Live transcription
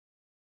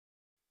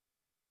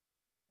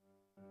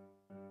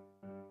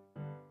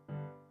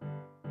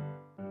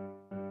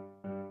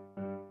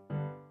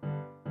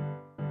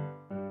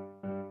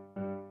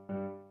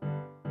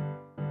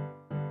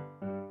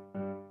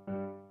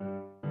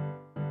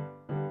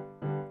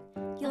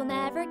You'll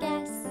never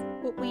guess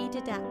what we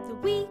did at the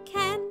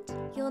weekend.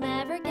 You'll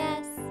never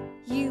guess.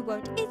 You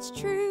won't, it's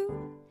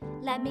true.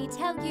 Let me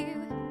tell you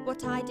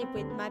what I did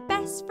with my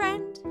best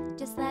friend.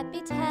 Just let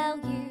me tell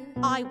you.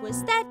 I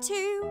was there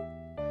too.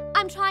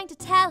 I'm trying to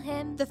tell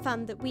him the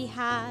fun that we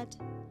had.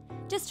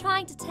 Just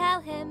trying to tell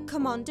him.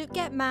 Come on, don't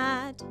get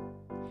mad.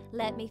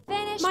 Let me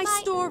finish my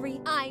story.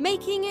 I'm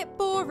making it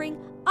boring.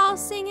 I'll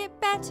sing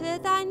it better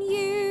than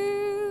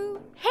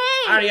you. Hey!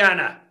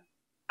 Arianna,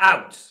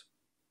 out.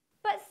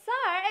 But sir,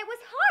 it was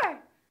her.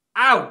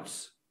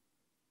 Out.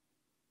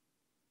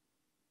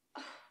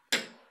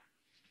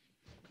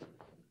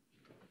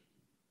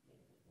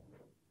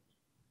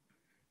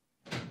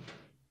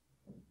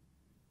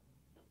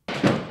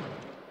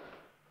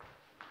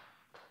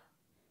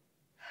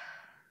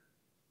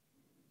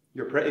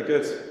 You're pretty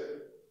good.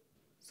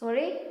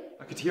 Sorry?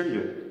 I could hear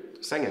you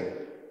singing.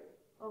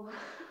 Oh.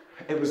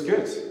 It was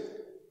good.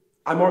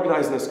 I'm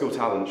organising a school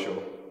talent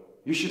show.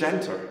 You should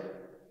enter.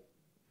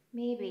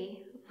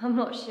 Maybe. I'm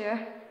not sure.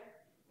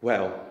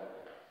 Well,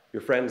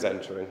 your friend's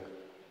entering.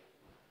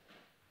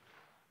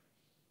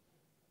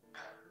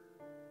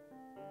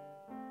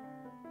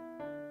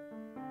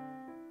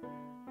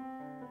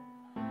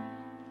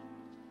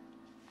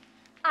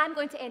 I'm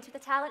going to enter the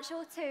talent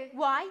show too.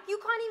 Why? You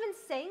can't even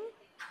sing?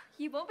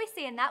 You won't be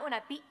saying that when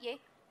I beat you.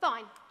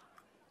 Fine.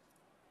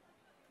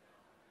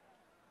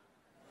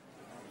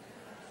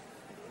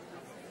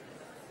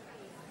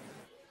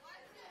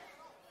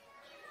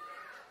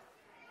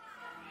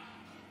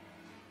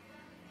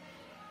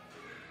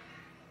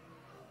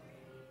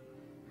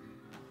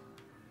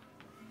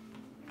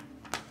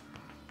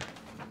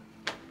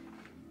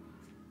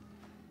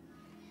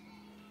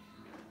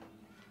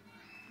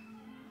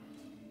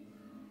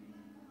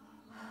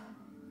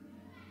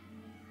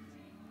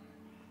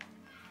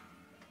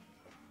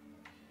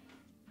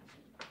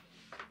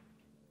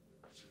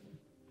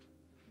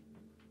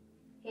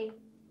 Hey.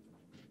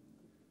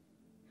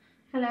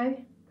 Hello.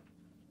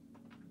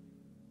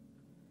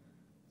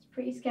 It's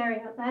pretty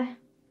scary out there.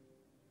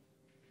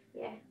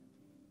 Yeah.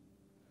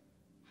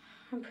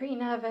 I'm pretty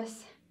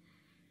nervous.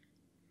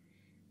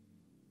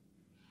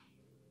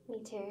 Me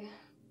too.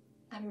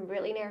 I'm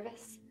really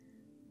nervous.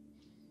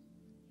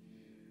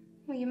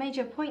 Well, you made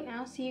your point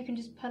now, so you can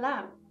just pull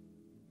out.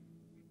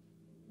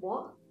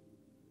 What?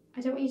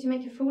 I don't want you to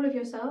make a fool of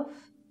yourself.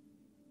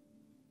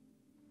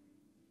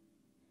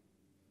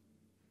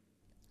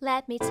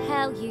 Let me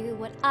tell you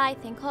what I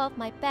think of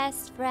my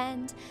best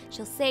friend.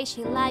 She'll say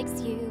she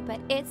likes you, but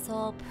it's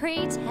all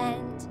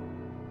pretend.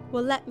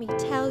 Well, let me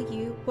tell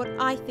you what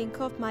I think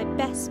of my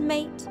best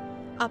mate.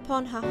 Up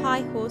on her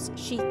high horse,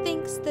 she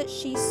thinks that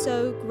she's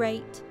so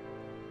great.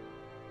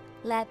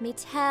 Let me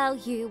tell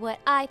you what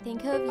I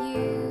think of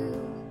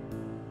you.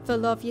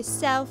 Full of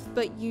yourself,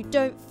 but you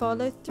don't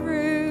follow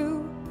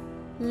through.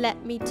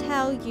 Let me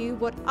tell you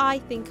what I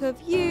think of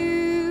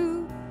you.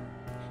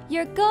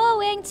 You're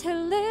going to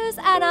lose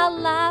and I'll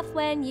laugh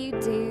when you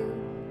do.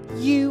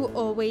 You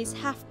always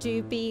have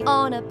to be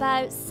on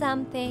about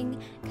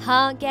something.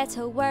 Can't get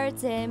a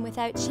word in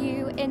without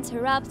you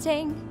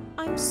interrupting.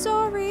 I'm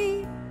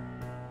sorry.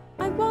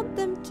 I want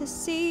them to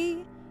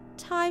see.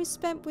 Time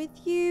spent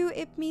with you,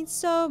 it means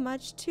so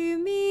much to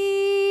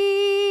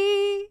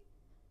me.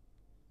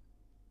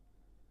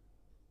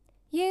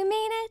 You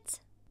mean it?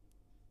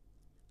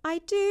 I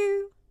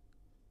do.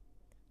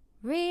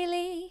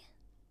 Really?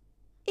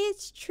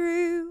 It's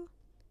true.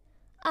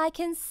 I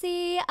can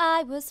see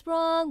I was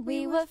wrong.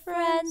 We were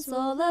friends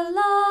all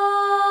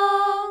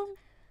along.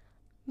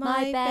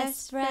 My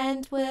best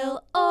friend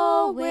will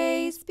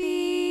always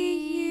be